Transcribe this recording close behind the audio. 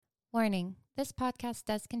Warning, this podcast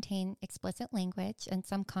does contain explicit language and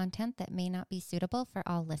some content that may not be suitable for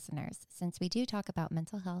all listeners, since we do talk about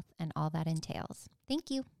mental health and all that entails. Thank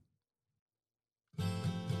you.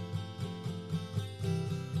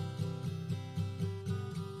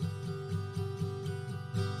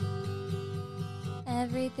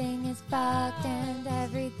 Everything is fucked and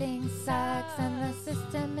everything sucks and the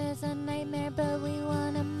system is a nightmare, but we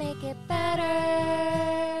want to make it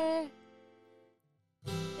better.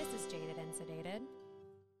 This is Jaded and Sedated,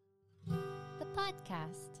 the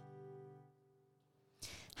podcast.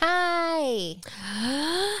 Hi.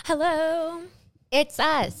 Hello. It's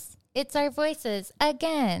us. It's our voices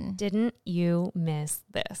again. Didn't you miss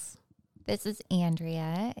this? This is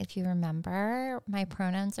Andrea. If you remember, my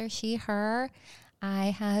pronouns are she, her.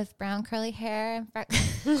 I have brown curly hair.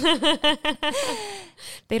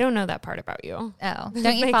 They don't know that part about you. Oh,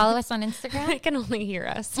 don't you follow us on Instagram? They can only hear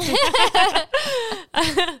us.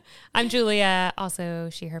 I'm Julia, also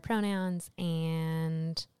she, her pronouns,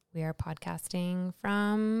 and we are podcasting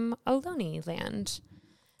from Ohlone land.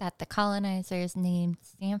 That the colonizers named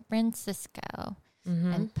San Francisco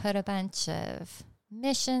and put a bunch of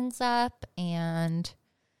missions up and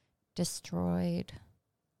destroyed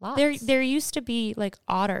lots. There used to be like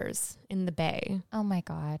otters in the bay. Oh my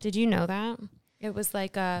God. Did you know that? It was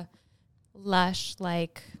like a lush,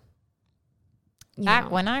 like... Back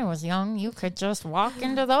when I was young, you could just walk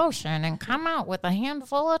into the ocean and come out with a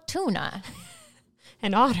handful of tuna.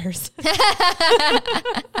 And otters.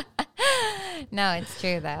 No, it's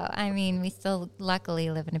true, though. I mean, we still luckily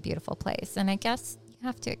live in a beautiful place. And I guess you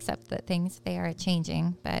have to accept that they are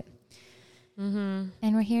changing. But and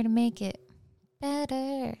we're here to make it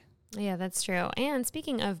better. Yeah, that's true. And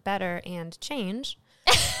speaking of better and change,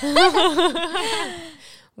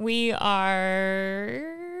 we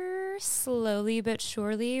are slowly but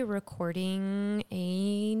surely recording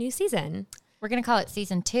a new season. We're going to call it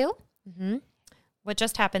season 2. What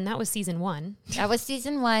just happened, that was season 1. That was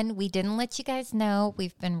season 1. We didn't let you guys know.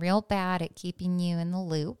 We've been real bad at keeping you in the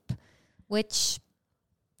loop, which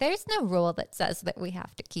there's no rule that says that we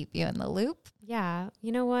have to keep you in the loop. Yeah.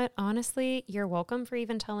 You know what? Honestly, you're welcome for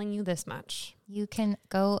even telling you this much. You can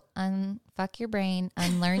go unfuck your brain,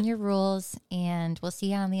 unlearn your rules, and we'll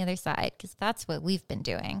see you on the other side, because that's what we've been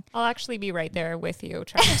doing. I'll actually be right there with you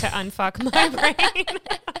trying to unfuck my brain.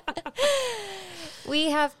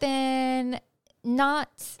 We have been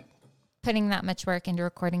not putting that much work into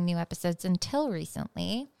recording new episodes until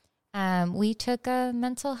recently. We took a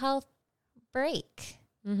mental health break.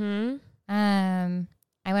 I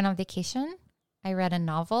went on vacation. I read a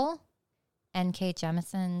novel, N.K.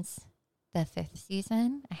 Jemisin's The Fifth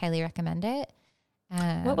Season. I highly recommend it.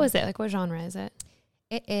 What was it? Like, what genre is it?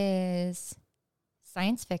 It is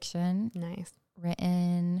science fiction. Nice.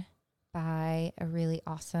 Written by a really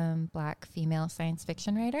awesome Black female science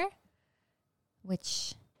fiction writer,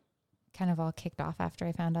 which kind of all kicked off after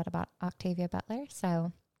I found out about Octavia Butler.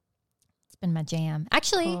 So it's been my jam.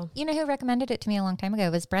 Actually, Cool. You know who recommended it to me a long time ago?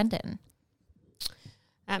 It was Brendan.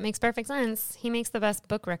 That makes perfect sense. He makes the best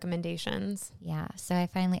book recommendations. Yeah. So I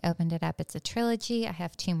finally opened it up. It's a trilogy. I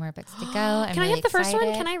have 2 more books to go. I'm Can I really have the first one?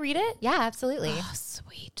 excited. Can I read it? Yeah, absolutely. Oh,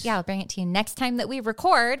 sweet. Yeah, I'll bring it to you next time that we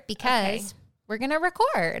record, because we're going to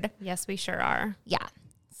record. Yes, we sure are. Yeah.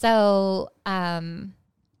 So,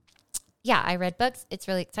 yeah, I read books. It's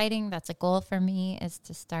really exciting. That's a goal for me, is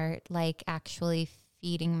to start like actually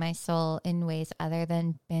feeding my soul in ways other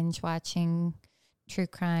than binge watching true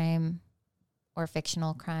crime or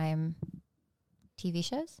fictional crime TV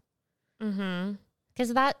shows.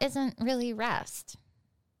 Because that isn't really rest.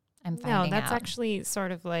 I'm finding No, that's out. actually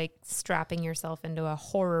sort of like strapping yourself into a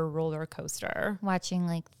horror roller coaster. Watching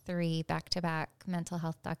like 3 back-to-back mental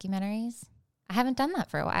health documentaries. I haven't done that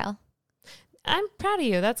for a while. I'm proud of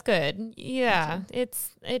you. That's good. Yeah,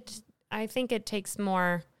 I think it takes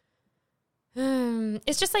more.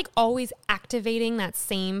 It's just like always activating that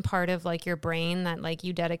same part of like your brain that like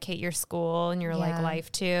you dedicate your school and your like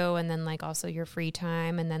life to, and then like also your free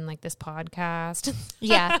time, and then like this podcast.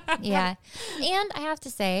 Yeah. And I have to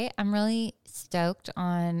say, I'm really stoked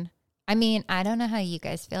on, I mean, I don't know how you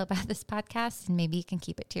guys feel about this podcast, and maybe you can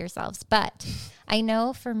keep it to yourselves, but I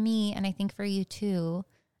know for me, and I think for you too,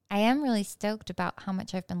 I am really stoked about how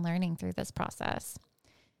much I've been learning through this process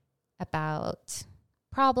about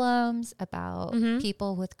problems, about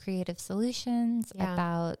people with creative solutions,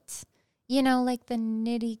 about, you know, like the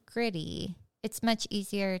nitty gritty. It's much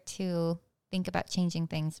easier to think about changing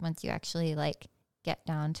things once you actually like get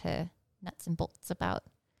down to nuts and bolts about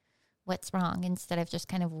what's wrong, instead of just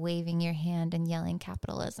kind of waving your hand and yelling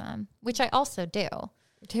capitalism, which I also do.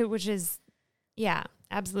 Which is Yeah,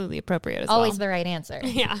 absolutely appropriate as Always well. the right answer.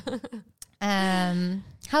 Yeah.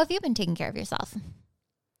 How have you been taking care of yourself?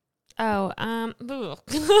 Oh,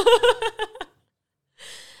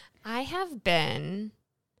 I have been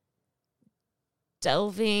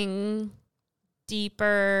delving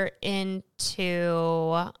deeper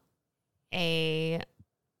into a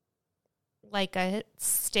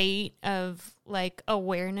state of like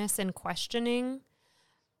awareness and questioning,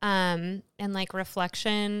 and like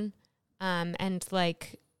reflection, and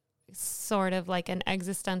like sort of like an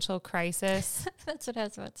existential crisis. That's what I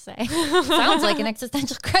was about to say. Sounds like an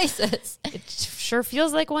existential crisis. It sure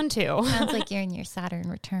feels like one too. Sounds like you're in your Saturn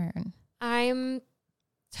return.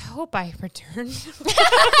 Hope I return.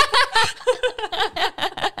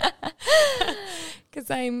 Because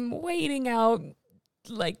I'm wading out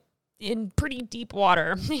like in pretty deep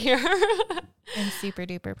water here. I'm super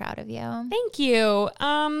duper proud of you. Thank you.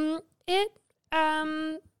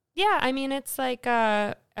 Yeah, I mean, it's like,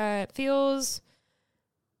 it feels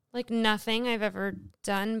like nothing I've ever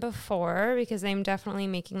done before, because I'm definitely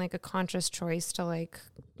making like a conscious choice to like,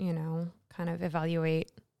 you know, kind of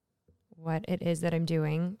evaluate what it is that I'm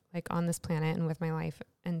doing like on this planet and with my life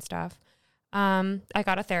and stuff. I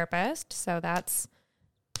got a therapist, so that's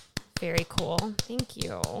very cool. Thank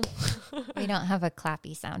you. We don't have a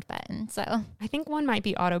clappy sound button, so I think one might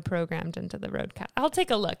be auto-programmed into the Rodecaster. I'll take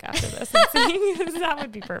a look after this and see. That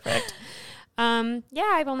would be perfect. Yeah,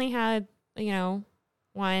 I've only had, you know,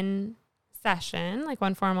 one session, like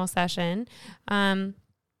one formal session.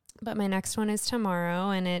 But my next one is tomorrow,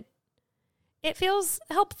 and it feels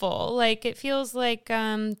helpful. Like it feels like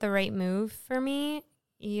the right move for me,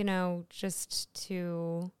 you know, just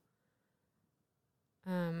to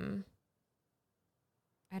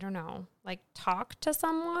I don't know, like talk to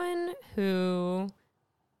someone who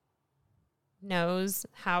knows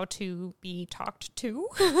how to be talked to.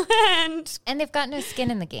 and they've got no skin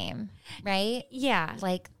in the game, right? Yeah.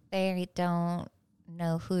 Like they don't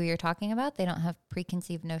know who you're talking about. They don't have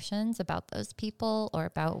preconceived notions about those people or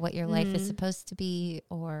about what your life is supposed to be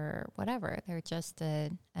or whatever. They're just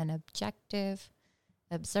an objective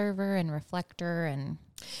observer and reflector. And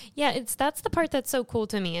yeah, that's the part that's so cool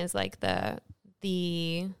to me, is like the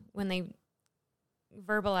when they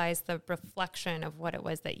verbalize the reflection of what it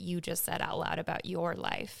was that you just said out loud about your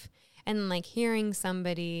life, and like hearing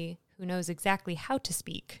somebody who knows exactly how to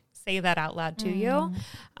speak say that out loud to you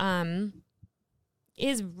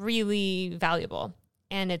is really valuable,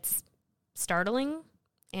 and it's startling,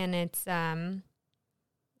 and it's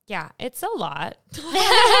yeah, it's a lot.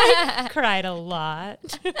 I cried a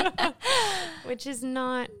lot, which is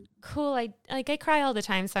not cool. I cry all the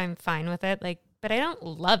time, so I'm fine with it. Like, but I don't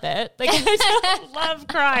love it. Like, I don't love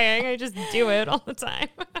crying. I just do it all the time.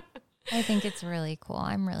 I think it's really cool.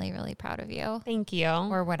 I'm really, really proud of you. Thank you.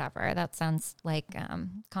 Or whatever. That sounds like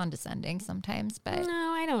condescending sometimes, but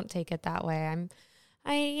no, I don't take it that way.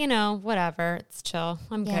 you know, whatever. It's chill.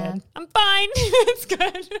 I'm Yeah. good. I'm fine. It's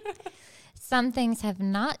good. some things have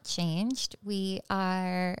not changed. We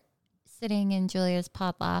are sitting in Julia's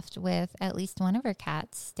pod loft with at least one of her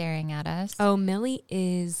cats staring at us. Oh, Millie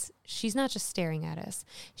she's not just staring at us.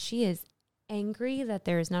 She is angry that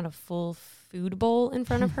there is not a full food bowl in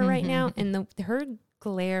front of her right now. And her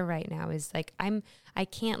glare right now is like, I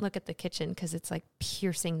can't look at the kitchen because it's like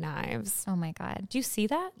piercing knives. Oh my God. Do you see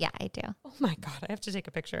that? Yeah, I do. Oh my God. I have to take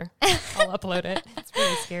a picture. I'll upload it. It's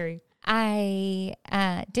really scary. I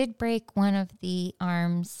did break one of the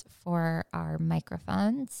arms for our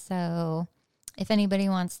microphone. So if anybody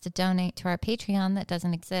wants to donate to our Patreon that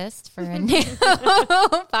doesn't exist for a new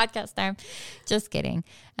podcast arm, just kidding.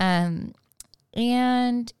 And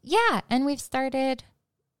we've started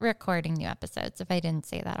recording new episodes, if I didn't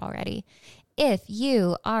say that already. If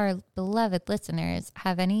you, our beloved listeners,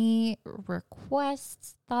 have any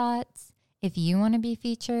requests, thoughts, if you want to be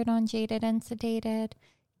featured on Jaded and Sedated,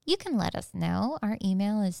 you can let us know. Our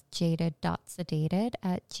email is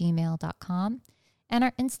jaded.sedated@gmail.com. And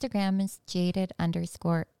our Instagram is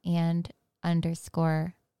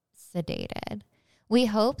jaded_and_sedated. We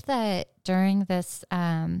hope that during this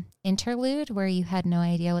interlude where you had no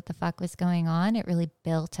idea what the fuck was going on, it really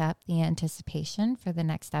built up the anticipation for the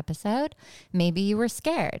next episode. Maybe you were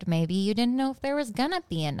scared. Maybe you didn't know if there was going to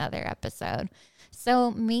be another episode. So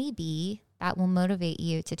maybe that will motivate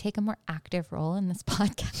you to take a more active role in this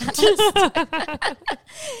podcast.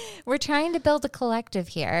 We're trying to build a collective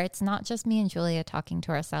here. It's not just me and Julia talking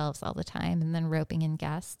to ourselves all the time and then roping in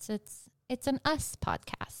guests. It's an us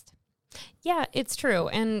podcast. Yeah, it's true.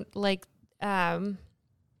 And like,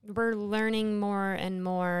 we're learning more and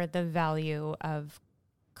more the value of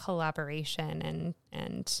collaboration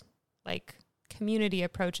and like community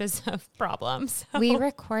approaches of problems. So. We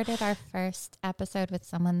recorded our first episode with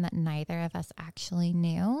someone that neither of us actually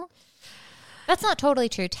knew. That's not totally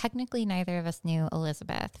true. Technically, neither of us knew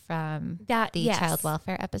Elizabeth from the child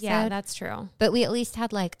welfare episode. Yeah, that's true. But we at least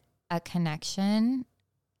had like a connection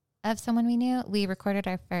of someone we knew. We recorded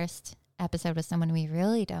our first episode with someone we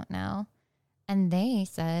really don't know. And they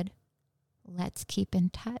said, let's keep in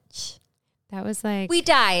touch. That was like... We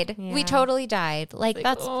died. Yeah. We totally died. Like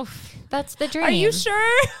that's the dream. Are you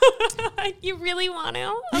sure? You really want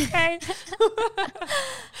to? Okay.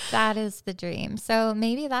 That is the dream. So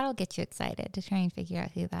maybe that'll get you excited to try and figure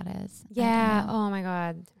out who that is. Yeah. Oh my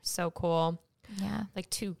God. So cool. Yeah. Like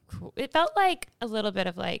too cool. It felt like a little bit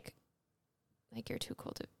of like you're too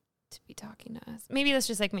cool to be talking to us. Maybe that's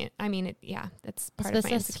just like me. I mean, that's part of my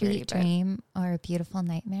insecurity. Is this a sweet dream or a beautiful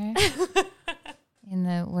nightmare? In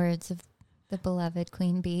the words of the beloved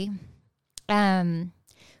Queen Bee.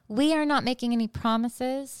 We are not making any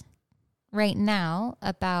promises right now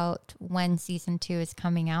about when season 2 is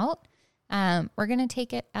coming out. We're going to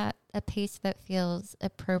take it at a pace that feels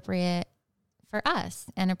appropriate for us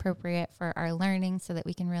and appropriate for our learning so that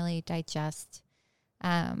we can really digest,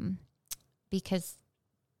 because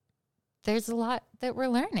there's a lot that we're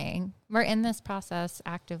learning. We're in this process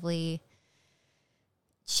actively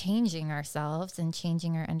changing ourselves and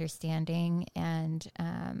changing our understanding. And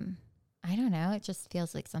I don't know, it just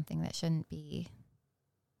feels like something that shouldn't be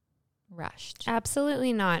rushed.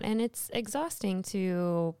 Absolutely not. And it's exhausting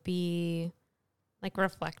to be like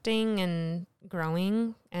reflecting and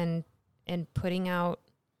growing and putting out,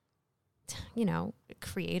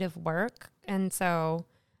 creative work. And so,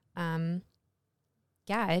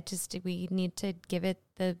 we need to give it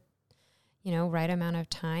the, right amount of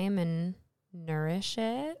time and nourish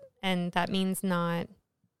it. And that means not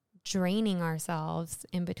draining ourselves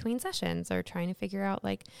in between sessions or trying to figure out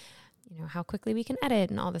how quickly we can edit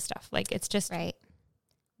and all this stuff. Like, it's just right.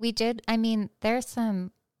 There's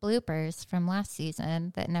some bloopers from last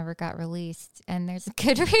season that never got released, and there's a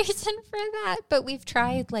good reason for that, but we've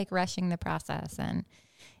tried rushing the process, and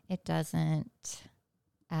it doesn't,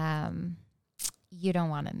 you don't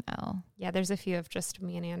want to know. Yeah, there's a few of just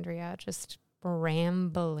me and Andrea just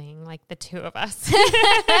rambling like the two of us,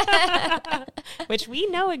 which we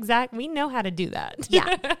know how to do that.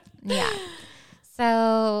 Yeah.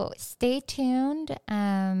 So stay tuned.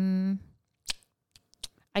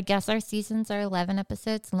 I guess our seasons are 11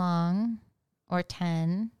 episodes long, or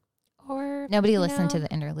 10. Or nobody listened to the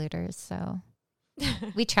interluders, so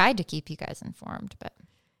we tried to keep you guys informed,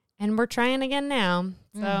 and we're trying again now.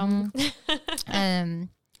 So,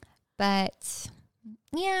 but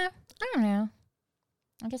yeah, I don't know.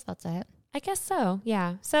 I guess that's it. I guess so.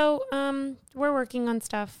 Yeah. So, we're working on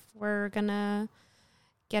stuff. We're gonna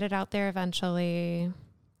get it out there eventually.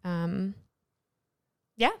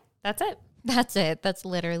 Yeah, that's it. That's it. That's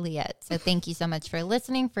literally it. So thank you so much for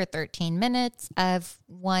listening for 13 minutes of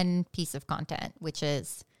one piece of content, which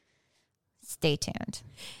is stay tuned.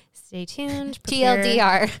 Stay tuned.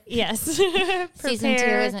 TLDR. Yes. Season 2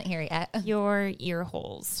 isn't here yet. Your ear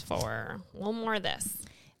holes for a little more of this.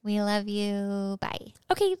 We love you. Bye.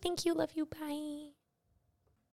 Okay. Thank you. Love you. Bye.